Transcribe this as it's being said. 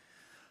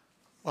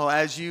Well,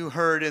 as you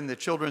heard in the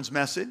children's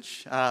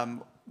message,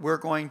 we're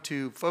going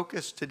to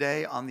focus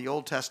today on the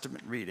Old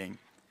Testament reading.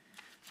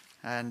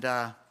 And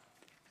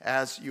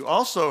as you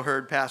also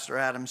heard Pastor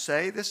Adam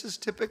say, this is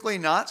typically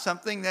not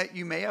something that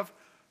you may have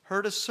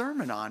heard a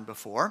sermon on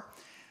before.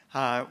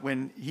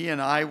 When he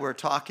and I were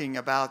talking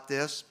about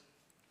this,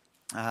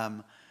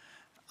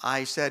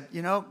 I said,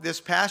 this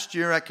past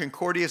year at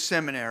Concordia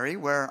Seminary,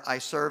 where I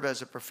serve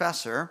as a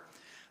professor,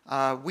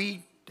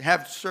 we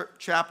have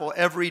chapel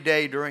every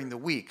day during the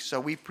week.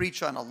 So we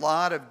preach on a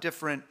lot of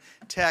different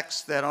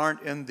texts that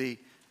aren't in the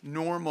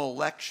normal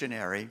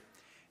lectionary.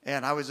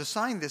 And I was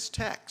assigned this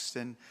text,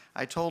 and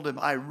I told him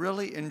I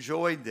really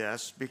enjoyed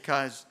this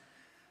because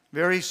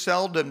very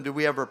seldom do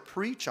we ever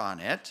preach on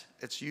it.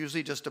 It's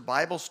usually just a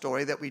Bible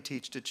story that we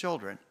teach to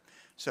children.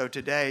 So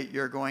today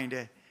you're going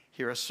to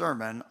hear a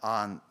sermon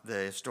on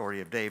the story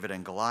of David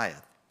and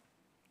Goliath.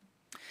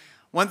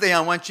 One thing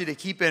I want you to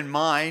keep in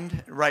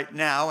mind right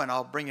now, and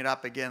I'll bring it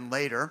up again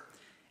later,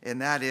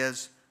 and that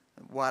is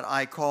what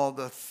I call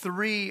the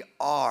 3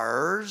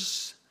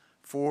 R's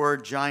for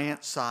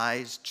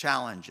giant-sized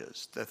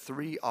challenges. The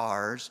 3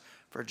 R's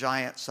for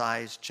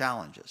giant-sized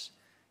challenges.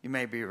 You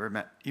may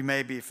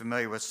be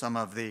familiar with some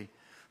of the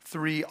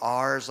 3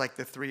 R's, like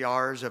the 3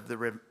 R's of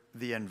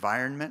the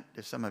environment,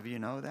 if some of you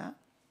know that.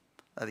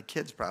 The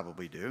kids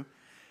probably do.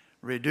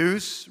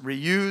 Reduce,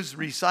 reuse,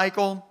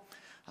 recycle.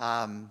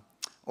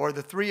 Or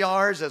the 3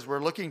 R's as we're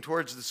looking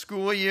towards the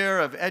school year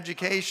of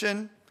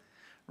education,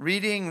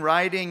 reading,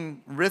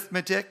 writing,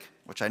 arithmetic,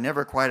 which I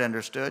never quite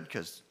understood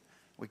because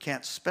we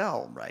can't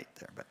spell right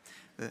there, but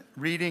the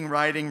reading,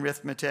 writing,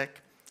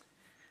 arithmetic.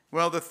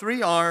 Well, the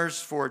 3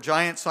 R's for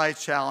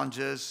giant-sized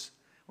challenges,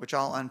 which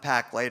I'll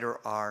unpack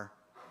later, are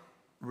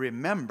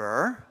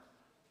remember,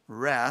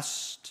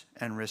 rest,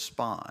 and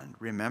respond.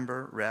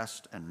 Remember,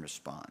 rest, and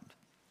respond.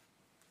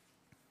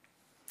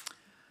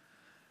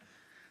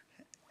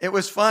 It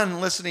was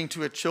fun listening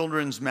to a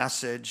children's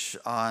message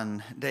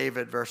on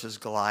David versus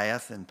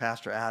Goliath, and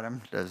Pastor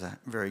Adam does a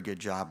very good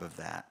job of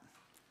that.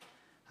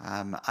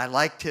 I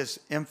liked his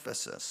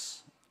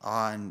emphasis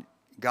on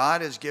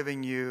God is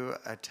giving you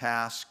a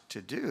task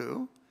to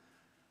do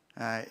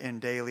in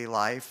daily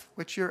life,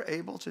 which you're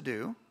able to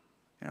do,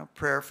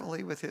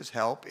 prayerfully with his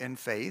help in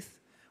faith.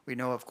 We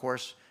know, of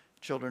course,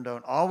 children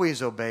don't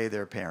always obey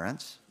their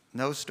parents.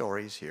 No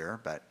stories here,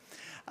 but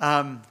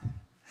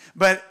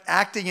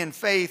acting in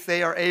faith,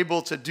 they are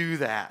able to do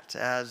that,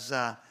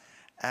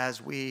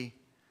 as we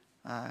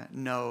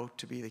know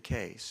to be the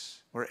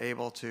case. We're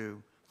able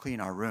to clean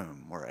our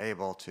room. We're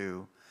able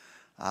to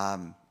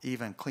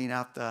even clean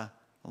out the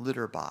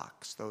litter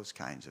box, those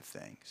kinds of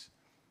things.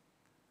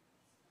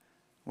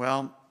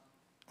 Well,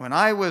 when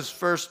I was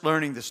first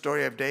learning the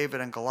story of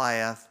David and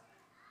Goliath,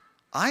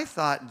 I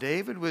thought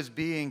David was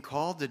being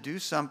called to do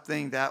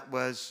something that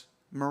was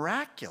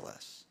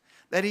miraculous,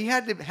 that he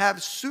had to have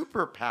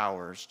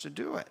superpowers to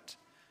do it.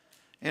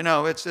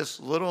 It's this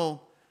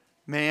little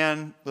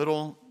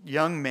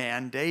young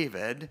man,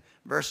 David,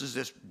 versus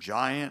this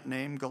giant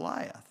named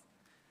Goliath.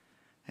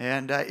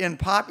 And in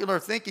popular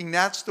thinking,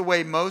 that's the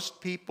way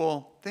most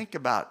people think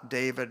about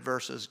David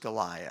versus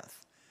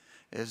Goliath,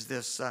 is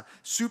this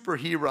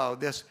superhero,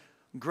 this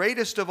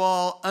greatest of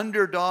all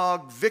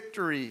underdog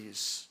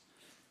victories.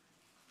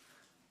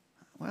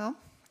 Well,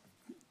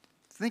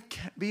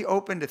 be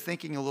open to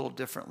thinking a little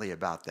differently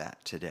about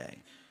that today.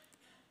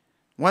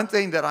 One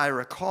thing that I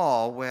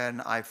recall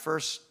when I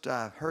first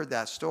heard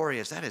that story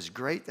is that is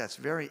great, that's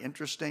very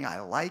interesting,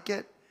 I like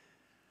it,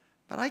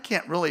 but I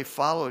can't really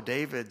follow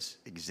David's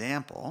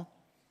example.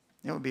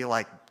 It would be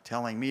like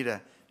telling me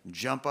to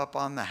jump up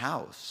on the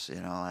house,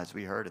 as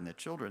we heard in the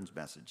children's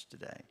message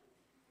today.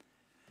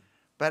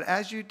 But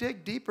as you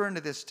dig deeper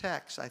into this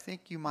text, I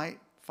think you might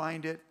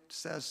find it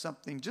says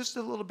something just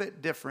a little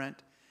bit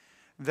different,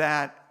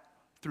 that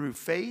through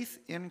faith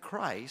in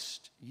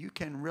Christ, you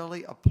can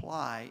really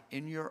apply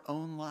in your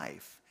own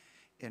life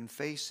in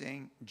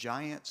facing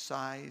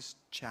giant-sized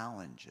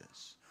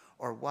challenges,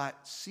 or what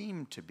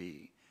seem to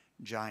be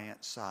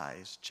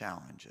giant-sized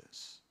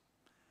challenges.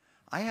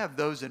 I have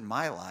those in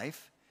my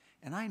life,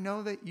 and I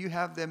know that you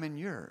have them in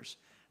yours.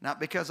 Not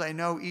because I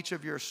know each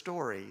of your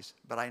stories,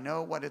 but I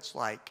know what it's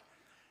like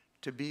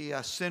to be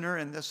a sinner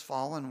in this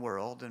fallen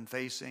world and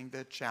facing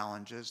the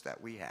challenges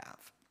that we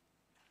have.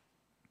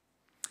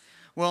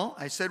 Well,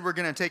 I said we're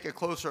going to take a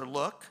closer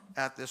look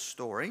at this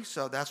story,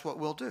 so that's what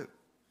we'll do.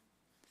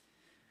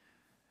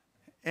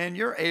 And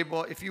you're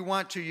able, if you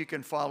want to, you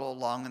can follow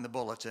along in the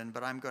bulletin,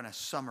 but I'm going to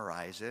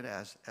summarize it.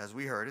 As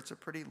we heard, it's a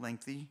pretty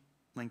lengthy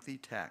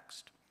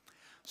text.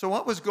 So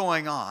what was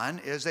going on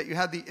is that you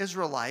had the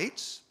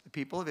Israelites, the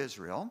people of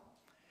Israel,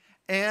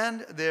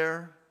 and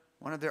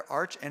one of their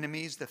arch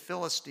enemies, the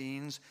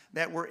Philistines,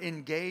 that were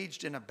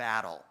engaged in a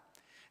battle.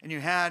 And you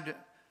had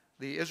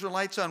the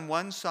Israelites on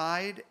one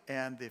side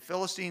and the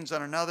Philistines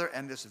on another,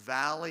 and this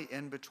valley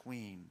in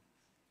between.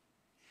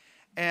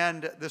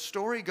 And the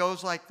story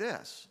goes like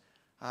this.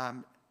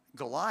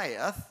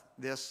 Goliath,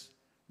 this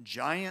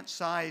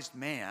giant-sized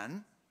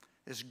man,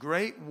 this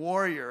great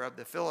warrior of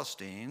the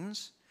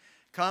Philistines,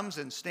 comes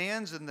and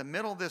stands in the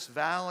middle of this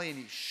valley, and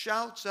he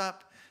shouts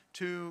up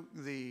to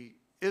the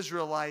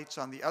Israelites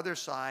on the other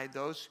side,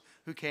 those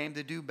who came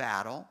to do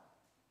battle.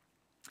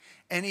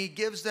 And he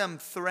gives them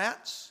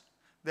threats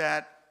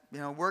that,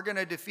 we're going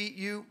to defeat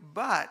you,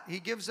 but he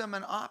gives them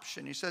an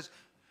option. He says,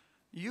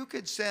 you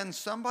could send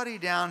somebody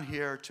down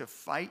here to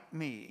fight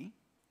me,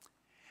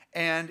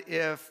 and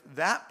if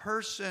that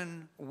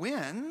person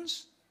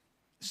wins,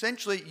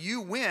 essentially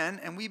you win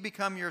and we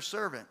become your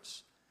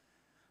servants.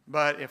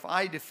 But if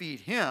I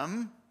defeat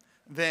him,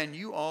 then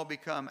you all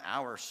become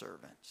our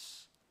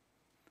servants.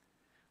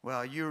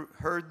 Well, you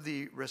heard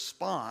the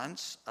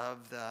response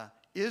of the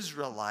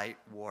Israelite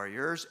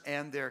warriors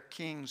and their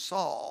king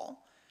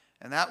Saul,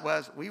 and that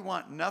was, we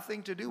want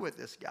nothing to do with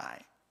this guy.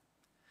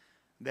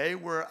 They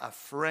were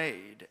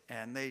afraid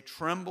and they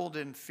trembled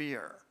in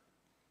fear.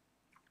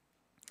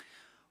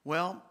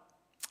 Well,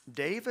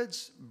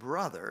 David's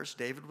brothers,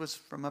 David was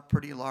from a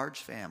pretty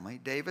large family.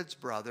 David's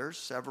brothers,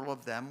 several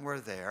of them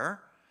were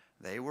there.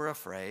 They were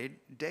afraid.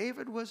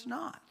 David was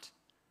not.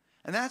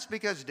 And that's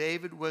because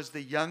David was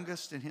the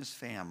youngest in his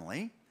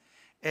family,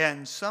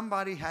 and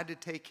somebody had to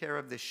take care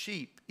of the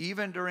sheep,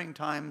 even during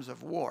times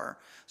of war.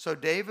 So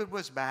David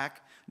was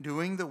back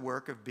doing the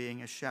work of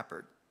being a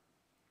shepherd.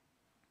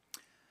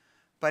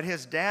 But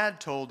his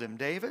dad told him,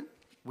 David,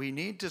 we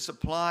need to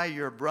supply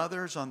your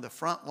brothers on the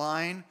front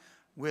line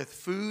with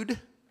food,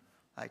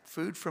 like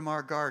food from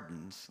our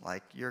gardens,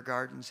 like your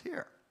gardens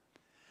here.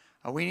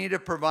 We need to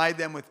provide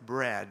them with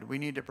bread. We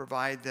need to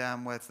provide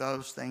them with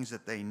those things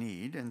that they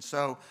need. And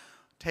so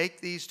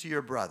take these to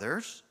your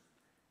brothers,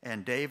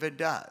 and David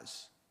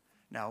does.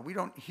 Now, we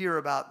don't hear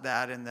about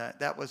that, and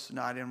that was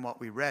not in what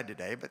we read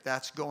today, but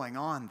that's going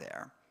on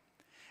there.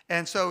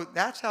 And so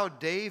that's how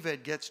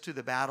David gets to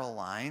the battle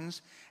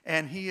lines,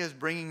 and he is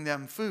bringing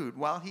them food.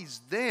 While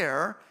he's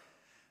there,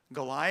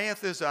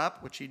 Goliath is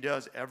up, which he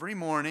does every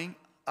morning,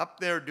 up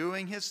there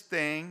doing his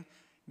thing,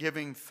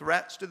 giving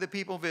threats to the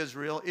people of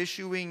Israel,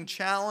 issuing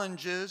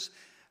challenges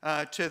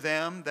to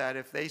them that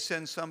if they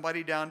send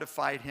somebody down to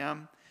fight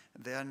him,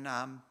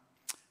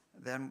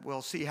 then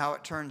we'll see how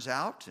it turns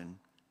out, and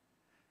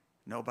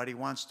nobody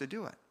wants to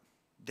do it.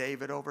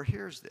 David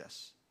overhears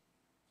this.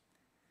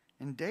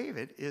 And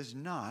David is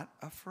not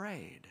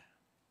afraid.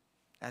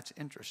 That's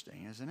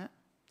interesting, isn't it?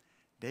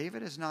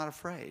 David is not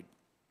afraid.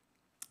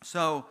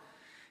 So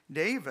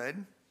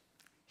David,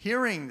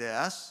 hearing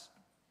this,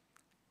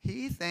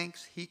 he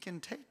thinks he can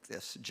take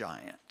this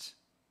giant.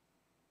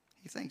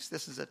 He thinks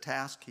this is a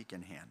task he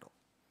can handle.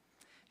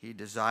 He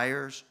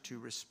desires to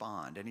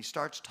respond, and he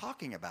starts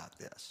talking about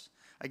this.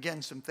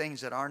 Again, some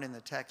things that aren't in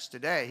the text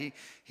today.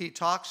 He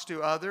talks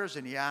to others,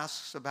 and he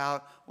asks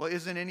about, well,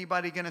 isn't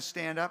anybody going to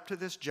stand up to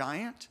this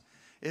giant?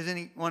 Isn't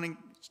anyone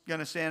going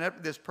to stand up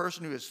to this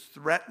person who is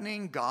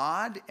threatening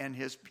God and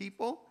his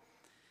people?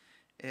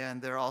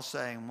 And they're all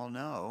saying, well,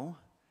 no.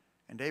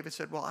 And David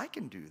said, well, I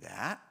can do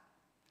that.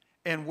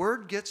 And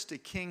word gets to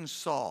King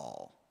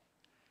Saul.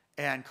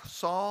 And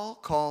Saul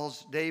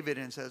calls David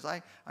and says,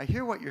 I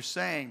hear what you're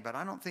saying, but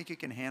I don't think you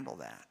can handle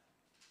that.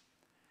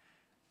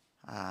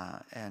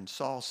 And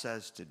Saul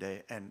says to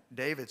and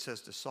David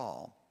says to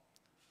Saul,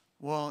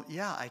 well,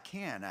 yeah, I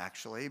can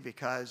actually,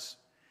 because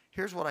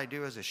here's what I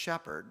do as a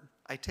shepherd.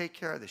 I take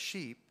care of the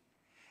sheep,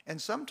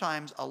 and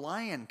sometimes a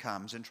lion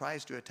comes and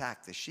tries to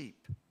attack the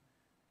sheep.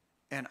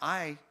 And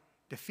I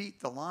defeat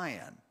the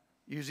lion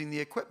using the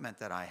equipment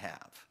that I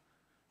have.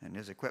 And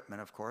his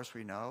equipment, of course,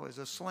 we know is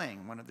a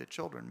sling. One of the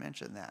children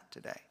mentioned that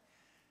today.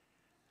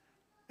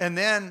 And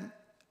then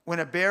when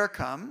a bear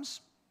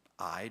comes,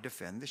 I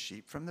defend the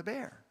sheep from the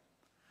bear.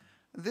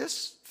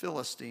 This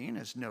Philistine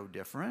is no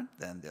different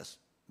than this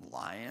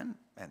lion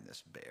and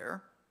this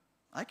bear.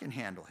 I can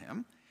handle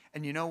him.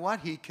 And you know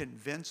what? He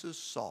convinces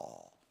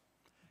Saul.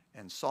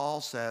 And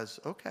Saul says,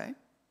 okay,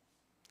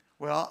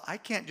 well, I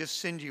can't just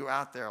send you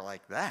out there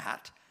like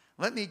that.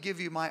 Let me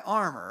give you my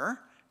armor.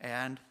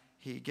 And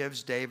he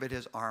gives David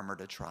his armor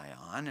to try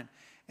on. And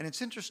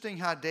it's interesting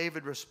how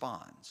David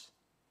responds.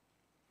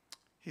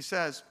 He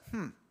says,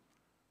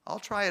 I'll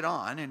try it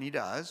on. And he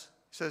does.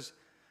 He says,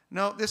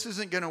 no, this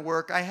isn't going to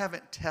work. I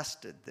haven't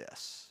tested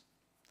this.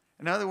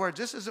 In other words,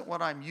 this isn't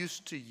what I'm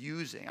used to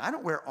using. I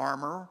don't wear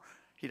armor.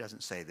 He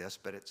doesn't say this,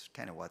 but it's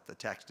kind of what the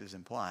text is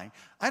implying.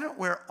 I don't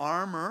wear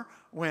armor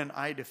when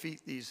I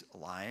defeat these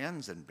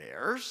lions and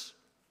bears.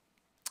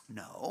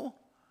 No.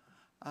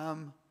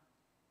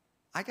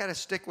 I got to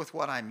stick with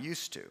what I'm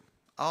used to.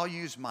 I'll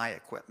use my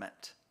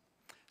equipment.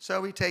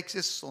 So he takes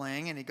his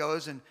sling and he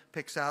goes and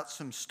picks out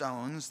some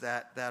stones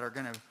that are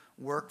going to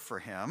work for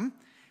him.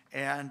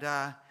 And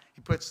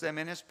he puts them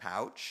in his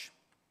pouch.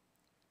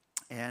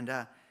 And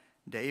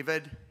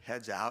David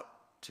heads out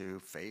to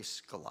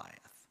face Goliath.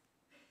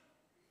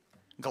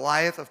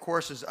 Goliath, of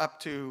course, is up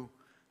to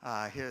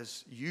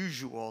his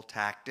usual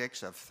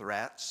tactics of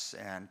threats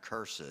and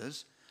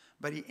curses,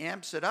 but he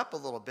amps it up a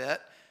little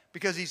bit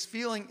because he's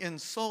feeling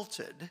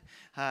insulted.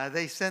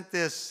 They sent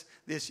this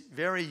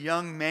very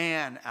young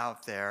man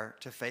out there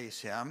to face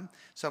him,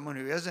 someone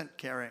who isn't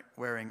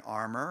wearing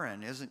armor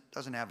and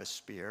doesn't have a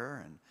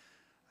spear and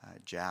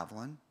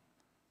javelin.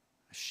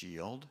 a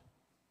shield.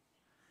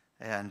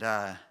 And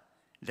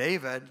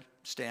David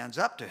stands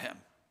up to him.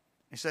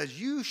 He says,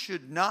 you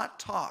should not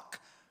talk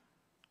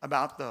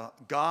about the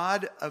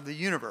God of the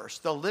universe,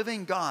 the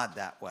living God,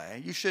 that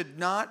way. You should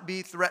not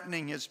be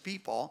threatening his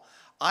people.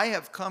 I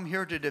have come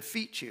here to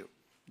defeat you.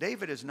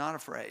 David is not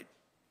afraid.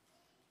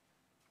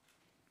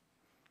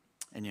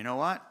 And you know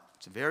what?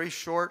 It's a very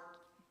short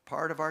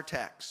part of our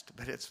text,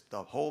 but it's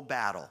the whole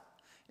battle.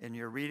 In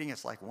your reading,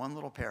 it's like one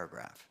little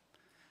paragraph.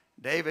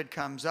 David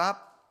comes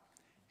up.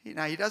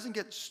 Now, he doesn't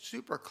get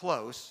super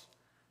close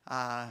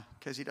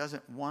because he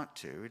doesn't want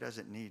to. He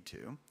doesn't need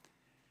to.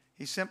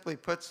 He simply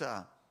puts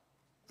a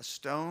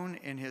stone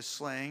in his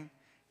sling,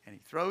 and he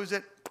throws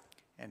it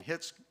and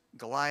hits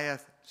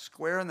Goliath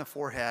square in the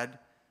forehead,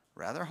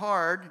 rather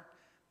hard.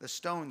 The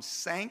stone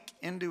sank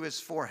into his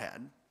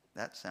forehead.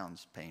 That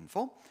sounds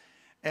painful.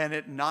 And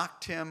it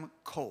knocked him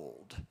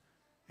cold.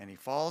 And he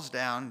falls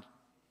down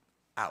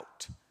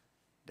out.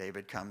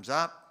 David comes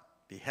up,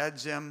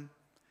 beheads him,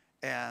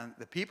 and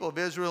the people of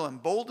Israel,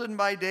 emboldened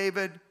by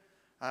David,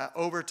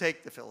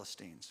 overtake the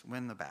Philistines,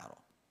 win the battle.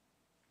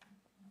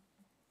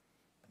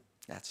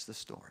 That's the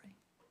story.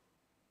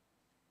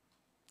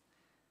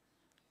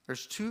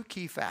 There's two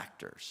key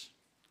factors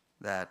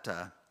that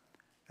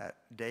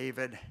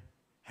David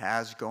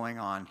has going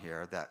on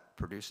here that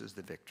produces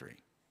the victory.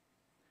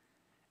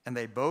 And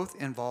they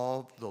both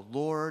involve the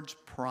Lord's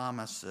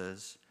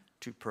promises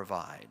to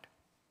provide.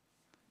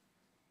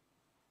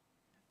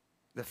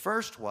 The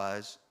first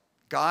was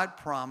God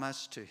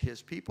promised to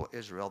his people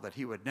Israel that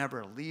he would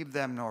never leave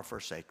them nor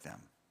forsake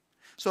them.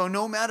 So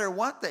no matter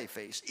what they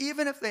face,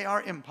 even if they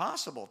are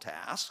impossible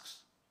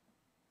tasks,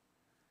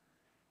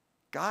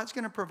 God's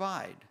going to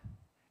provide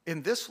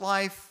in this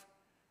life,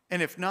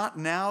 and if not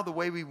now the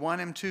way we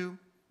want him to,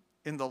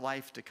 in the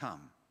life to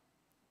come.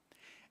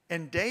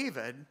 And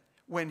David,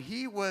 when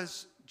he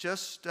was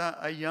just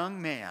a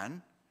young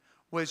man,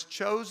 was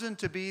chosen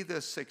to be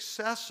the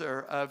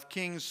successor of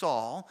King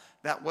Saul.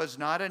 That was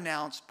not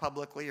announced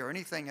publicly or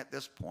anything at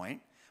this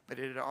point, but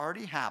it had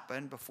already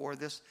happened before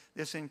this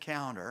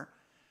encounter.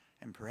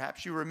 And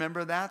perhaps you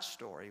remember that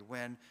story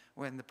when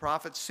the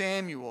prophet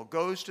Samuel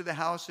goes to the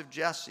house of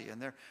Jesse,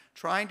 and they're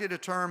trying to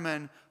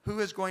determine who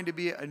is going to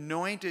be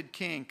anointed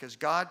king, because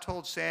God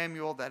told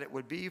Samuel that it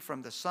would be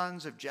from the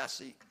sons of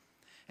Jesse.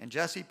 And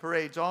Jesse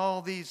parades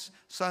all these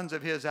sons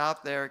of his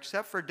out there,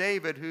 except for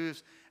David,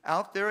 who's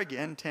out there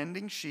again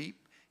tending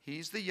sheep.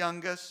 He's the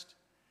youngest.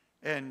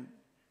 And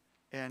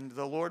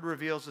the Lord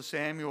reveals to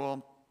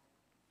Samuel,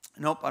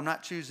 nope, I'm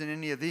not choosing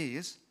any of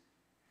these.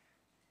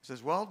 He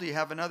says, well, do you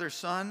have another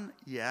son?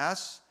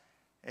 Yes.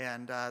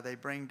 And they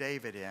bring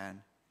David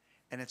in.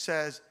 And it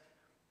says,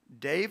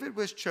 David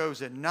was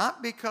chosen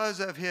not because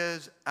of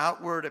his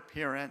outward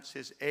appearance,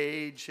 his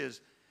age,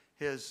 his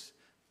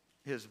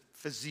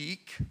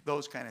physique,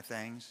 those kind of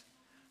things,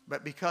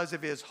 but because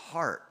of his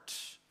heart.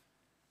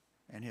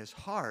 And his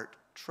heart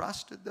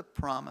trusted the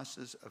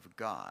promises of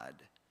God,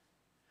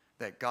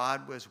 that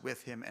God was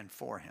with him and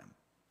for him.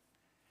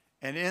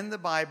 And in the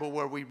Bible,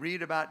 where we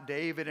read about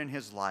David and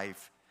his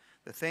life,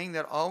 the thing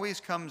that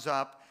always comes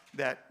up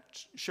that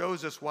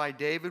shows us why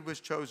David was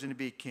chosen to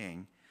be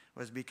king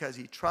was because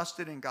he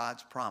trusted in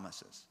God's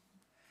promises.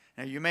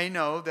 Now, you may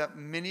know that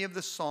many of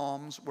the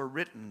Psalms were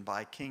written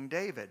by King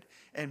David,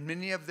 and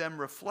many of them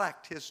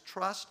reflect his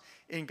trust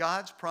in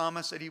God's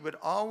promise that he would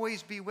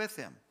always be with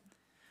him.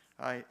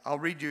 I'll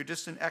read you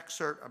just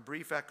a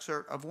brief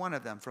excerpt of one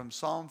of them from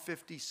Psalm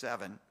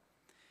 57.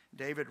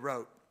 David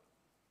wrote,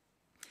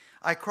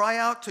 I cry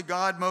out to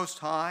God Most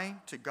High,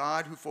 to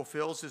God who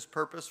fulfills his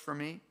purpose for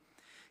me.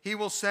 He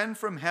will send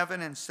from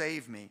heaven and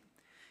save me.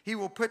 He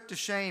will put to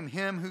shame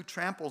him who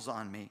tramples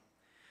on me.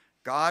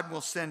 God will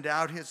send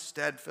out his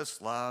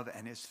steadfast love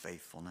and his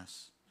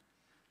faithfulness.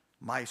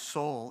 My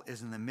soul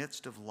is in the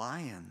midst of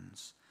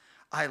lions.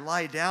 I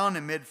lie down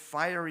amid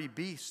fiery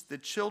beasts, the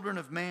children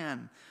of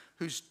man,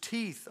 whose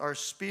teeth are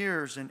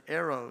spears and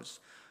arrows,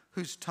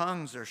 whose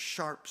tongues are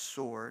sharp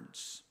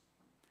swords.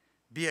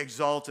 Be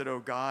exalted, O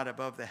God,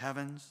 above the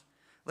heavens.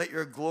 Let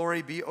your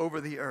glory be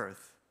over the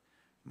earth.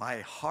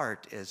 My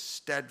heart is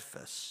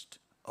steadfast,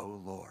 O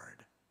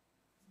Lord.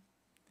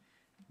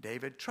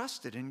 David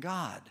trusted in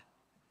God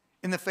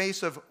in the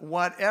face of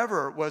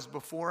whatever was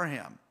before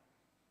him.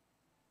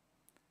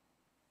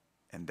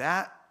 And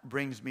that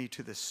brings me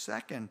to the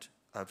second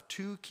of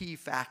two key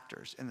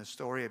factors in the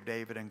story of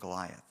David and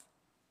Goliath.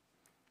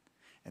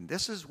 And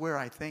this is where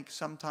I think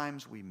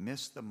sometimes we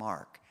miss the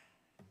mark.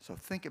 So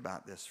think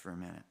about this for a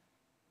minute.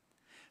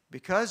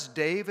 Because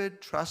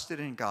David trusted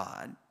in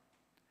God,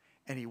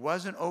 and he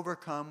wasn't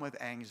overcome with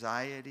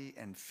anxiety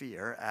and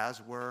fear, as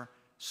were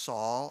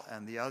Saul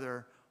and the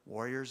other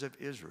warriors of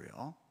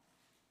Israel,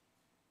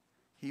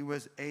 he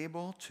was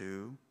able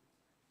to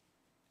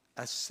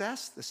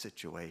assess the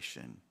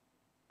situation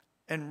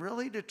and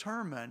really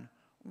determine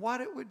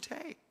what it would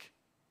take.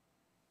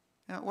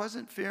 Now, it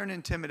wasn't fear and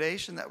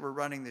intimidation that were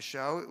running the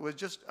show. It was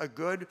just a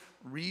good,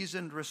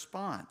 reasoned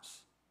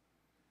response.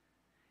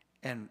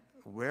 And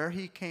where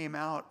he came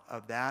out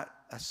of that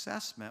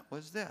assessment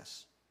was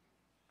this.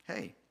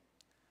 Hey,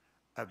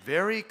 a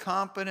very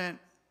competent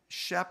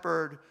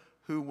shepherd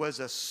who was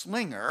a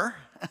slinger.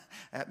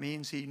 That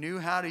means he knew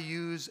how to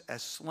use a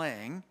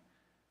sling,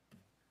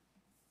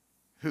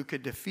 who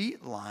could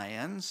defeat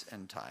lions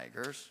and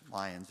tigers,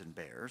 lions and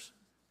bears,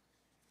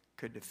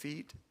 could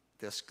defeat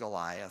this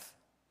Goliath,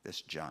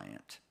 this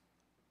giant.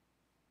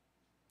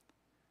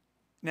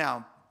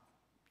 Now,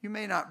 you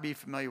may not be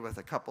familiar with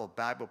a couple of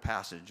Bible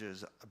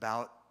passages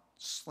about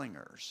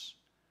slingers,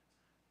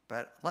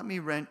 but let me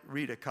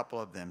read a couple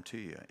of them to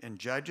you. In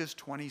Judges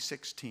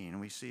 20:16,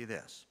 we see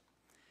this.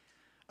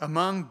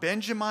 Among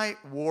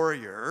Benjamite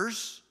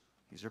warriors,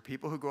 these are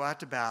people who go out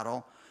to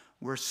battle,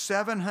 were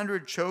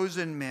 700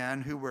 chosen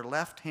men who were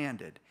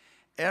left-handed.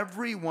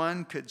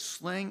 Everyone could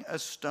sling a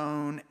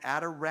stone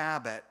at a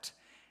rabbit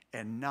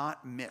and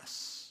not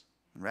miss.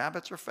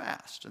 Rabbits are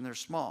fast and they're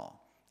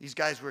small. These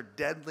guys were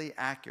deadly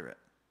accurate.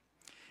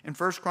 In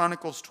 1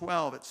 Chronicles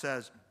 12, it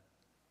says,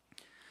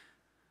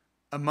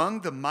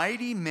 among the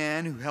mighty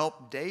men who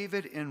helped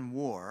David in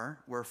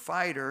war were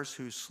fighters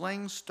who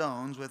sling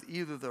stones with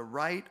either the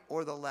right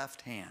or the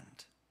left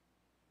hand.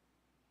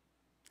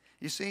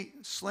 You see,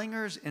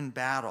 slingers in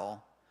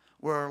battle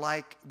were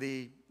like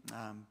the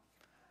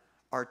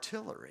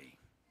artillery.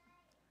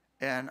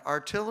 And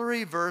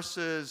artillery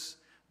versus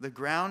the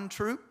ground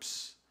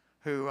troops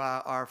who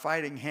are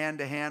fighting hand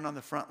to hand on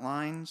the front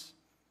lines,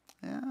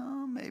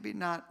 maybe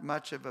not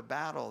much of a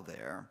battle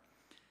there.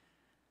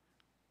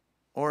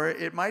 Or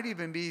it might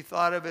even be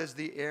thought of as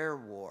the air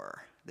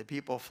war, the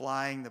people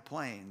flying the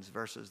planes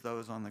versus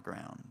those on the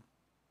ground.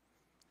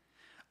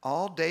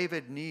 All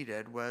David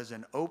needed was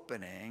an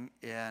opening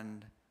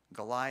in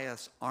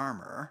Goliath's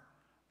armor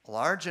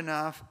large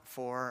enough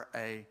for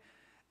a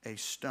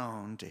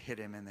stone to hit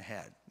him in the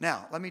head.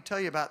 Now, let me tell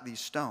you about these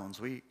stones.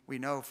 We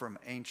know from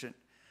ancient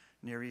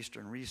Near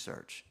Eastern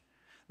research.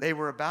 They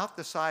were about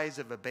the size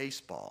of a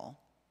baseball,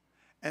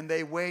 and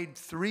they weighed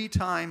 3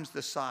 times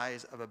the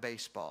size of a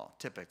baseball,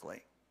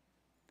 typically.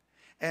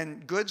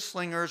 And good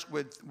slingers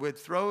would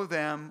throw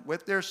them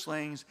with their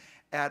slings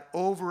at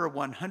over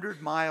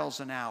 100 miles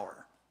an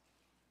hour.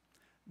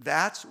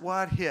 That's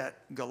what hit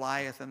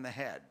Goliath in the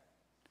head.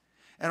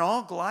 And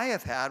all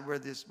Goliath had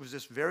was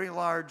this very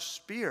large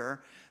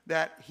spear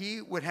that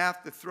he would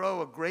have to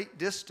throw a great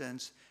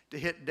distance to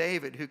hit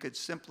David, who could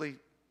simply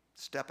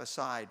step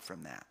aside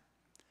from that.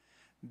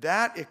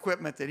 That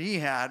equipment that he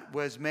had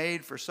was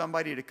made for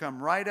somebody to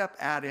come right up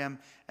at him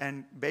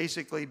and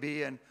basically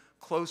be in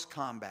close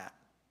combat.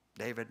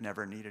 David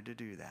never needed to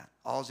do that.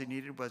 All he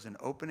needed was an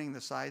opening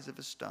the size of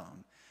a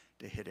stone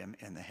to hit him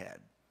in the head,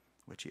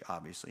 which he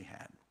obviously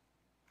had.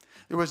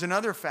 There was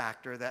another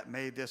factor that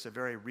made this a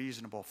very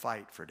reasonable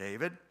fight for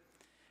David,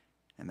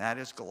 and that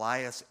is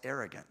Goliath's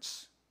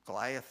arrogance.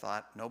 Goliath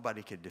thought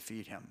nobody could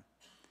defeat him.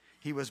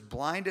 He was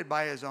blinded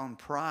by his own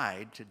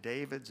pride to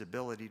David's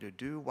ability to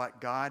do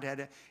what God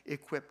had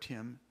equipped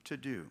him to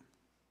do.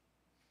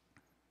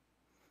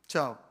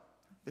 So,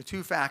 the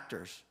two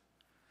factors.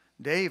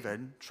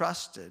 David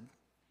trusted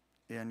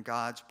in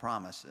God's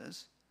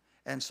promises,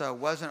 and so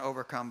wasn't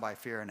overcome by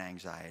fear and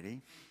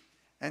anxiety.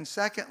 And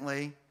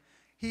secondly,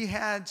 he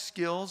had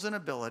skills and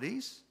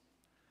abilities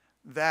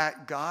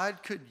that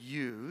God could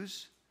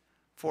use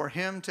for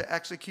him to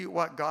execute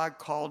what God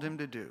called him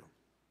to do.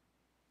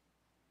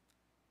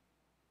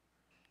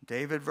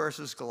 David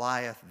versus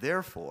Goliath,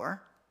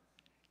 therefore,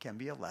 can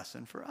be a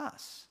lesson for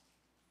us.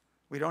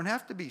 We don't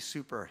have to be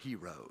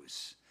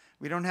superheroes.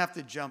 We don't have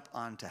to jump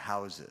onto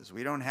houses.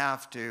 We don't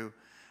have to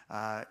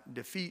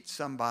defeat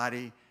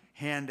somebody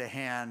hand to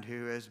hand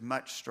who is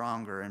much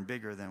stronger and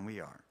bigger than we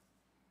are.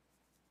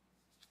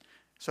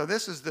 So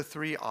this is the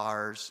 3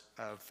 R's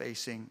of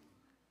facing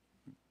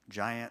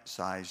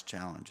giant-sized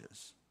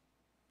challenges.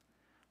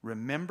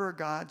 Remember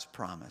God's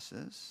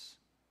promises.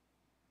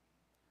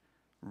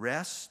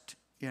 Rest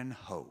in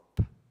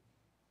hope.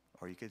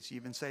 Or you could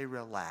even say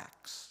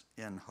relax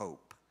in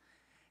hope.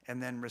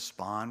 And then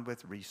respond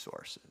with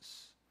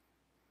resources.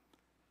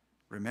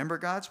 Remember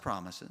God's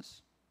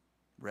promises.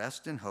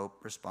 Rest in hope.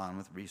 Respond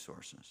with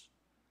resources.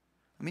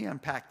 Let me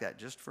unpack that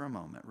just for a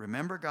moment.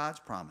 Remember God's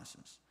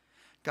promises.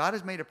 God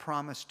has made a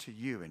promise to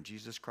you in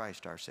Jesus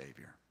Christ our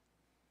Savior.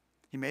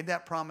 He made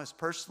that promise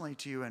personally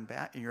to you in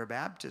your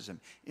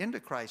baptism into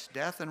Christ's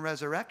death and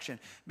resurrection,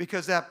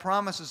 because that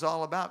promise is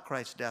all about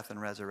Christ's death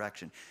and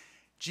resurrection.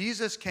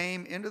 Jesus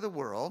came into the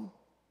world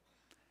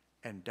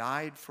and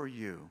died for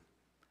you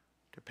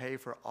to pay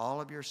for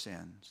all of your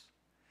sins.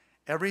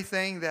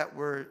 Everything that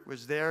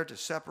was there to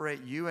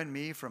separate you and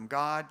me from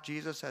God,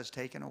 Jesus has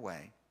taken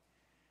away.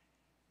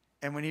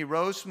 And when he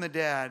rose from the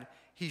dead,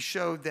 he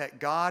showed that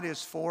God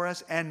is for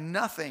us and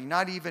nothing,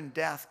 not even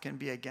death, can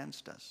be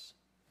against us.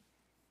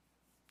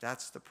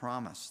 That's the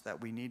promise that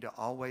we need to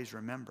always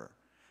remember.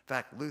 In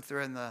fact,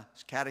 Luther in the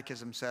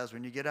Catechism says,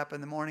 when you get up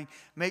in the morning,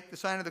 make the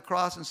sign of the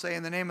cross and say,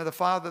 in the name of the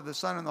Father, the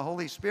Son, and the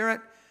Holy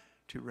Spirit,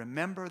 to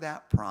remember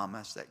that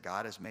promise that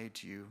God has made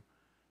to you,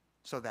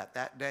 so that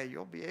that day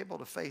you'll be able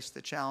to face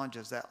the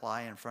challenges that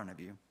lie in front of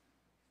you.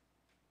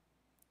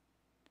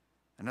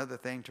 Another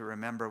thing to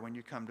remember when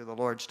you come to the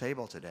Lord's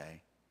table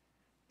today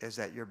is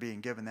that you're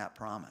being given that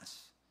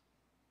promise.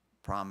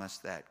 Promise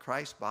that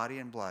Christ's body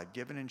and blood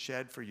given and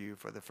shed for you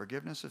for the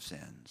forgiveness of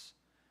sins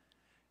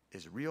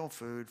is real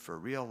food for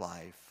real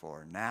life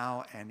for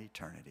now and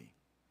eternity.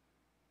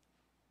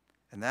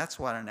 And that's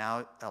what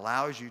now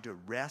allows you to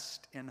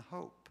rest in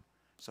hope.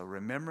 So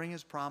remembering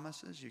his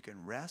promises, you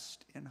can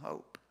rest in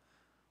hope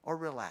or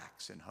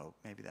relax in hope.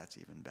 Maybe that's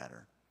even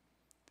better.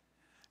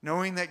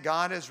 Knowing that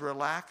God is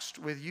relaxed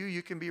with you,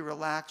 you can be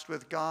relaxed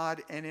with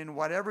God. And in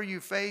whatever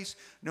you face,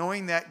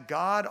 knowing that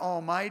God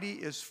Almighty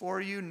is for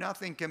you,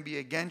 nothing can be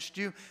against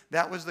you.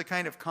 That was the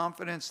kind of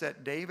confidence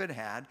that David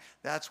had.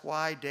 That's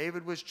why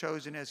David was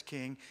chosen as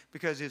king,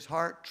 because his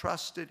heart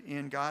trusted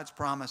in God's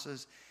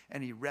promises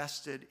and he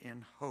rested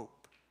in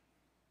hope.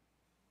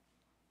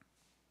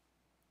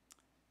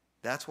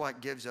 That's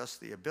what gives us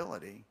the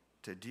ability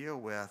to deal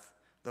with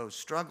those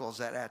struggles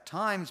that at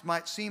times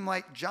might seem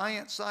like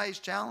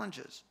giant-sized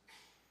challenges.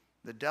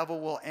 The devil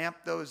will amp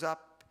those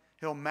up.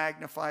 He'll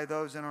magnify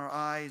those in our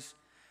eyes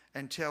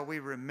until we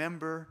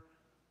remember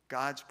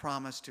God's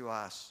promise to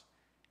us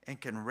and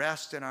can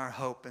rest in our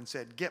hope and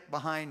said, "Get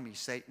behind me,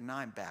 Satan,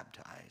 I'm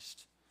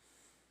baptized."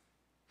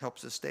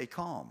 Helps us stay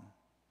calm.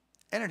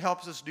 And it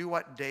helps us do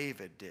what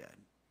David did.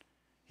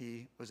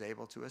 He was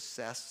able to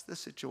assess the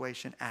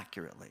situation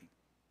accurately.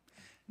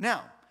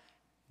 Now,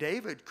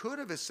 David could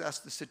have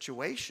assessed the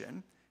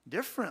situation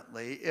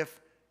differently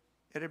if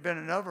it had been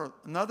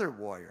another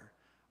warrior.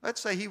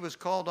 Let's say he was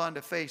called on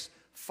to face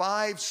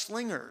 5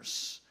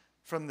 slingers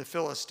from the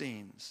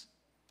Philistines.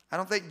 I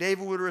don't think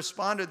David would have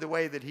responded the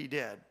way that he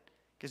did,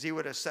 because he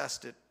would have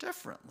assessed it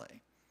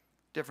differently.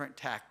 Different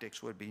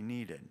tactics would be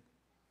needed.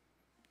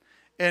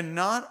 And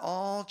not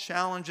all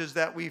challenges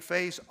that we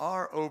face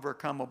are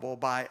overcomable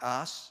by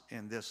us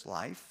in this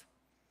life,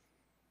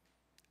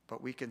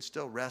 but we can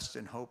still rest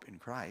in hope in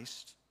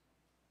Christ,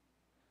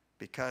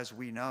 because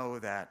we know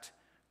that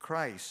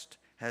Christ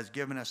has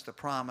given us the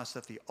promise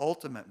that the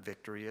ultimate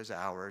victory is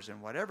ours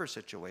in whatever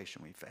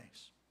situation we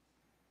face.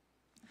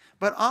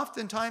 But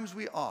oftentimes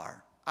we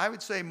are. I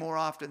would say more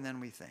often than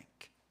we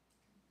think.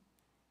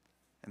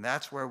 And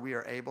that's where we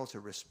are able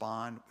to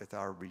respond with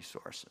our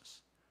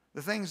resources.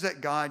 The things that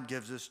God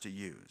gives us to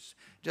use,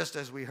 just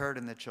as we heard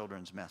in the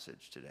children's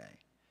message today.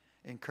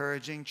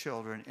 Encouraging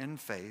children in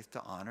faith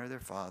to honor their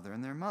father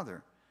and their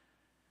mother.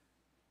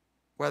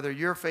 Whether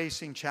you're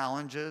facing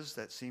challenges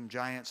that seem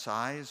giant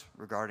size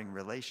regarding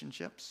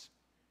relationships,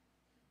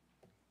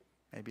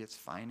 maybe it's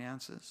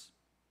finances,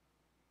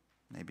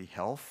 maybe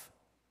health,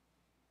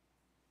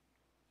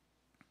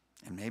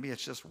 and maybe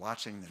it's just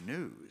watching the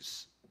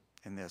news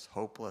in this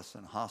hopeless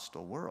and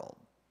hostile world.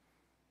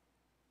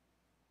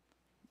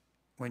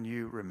 When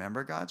you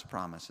remember God's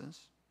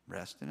promises,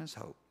 rest in his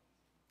hope,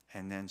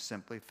 and then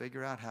simply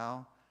figure out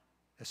how,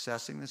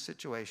 assessing the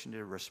situation,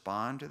 to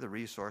respond to the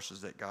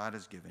resources that God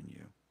has given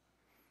you,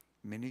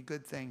 many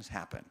good things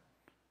happen.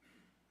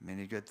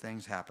 Many good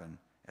things happen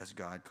as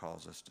God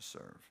calls us to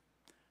serve.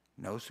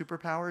 No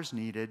superpowers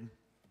needed,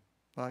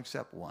 well,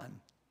 except one: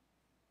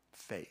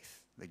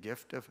 faith, the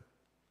gift of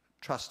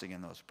trusting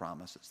in those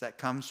promises that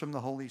comes from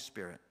the Holy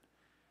Spirit.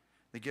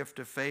 The gift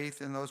of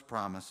faith in those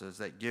promises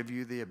that give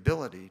you the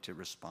ability to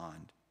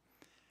respond,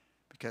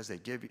 because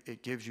it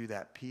gives you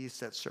that peace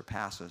that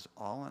surpasses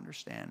all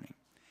understanding,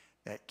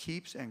 that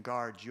keeps and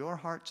guards your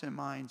hearts and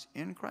minds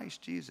in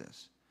Christ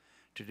Jesus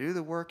to do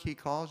the work he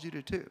calls you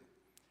to do,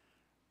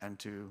 and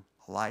to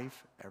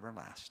life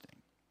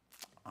everlasting.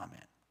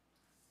 Amen.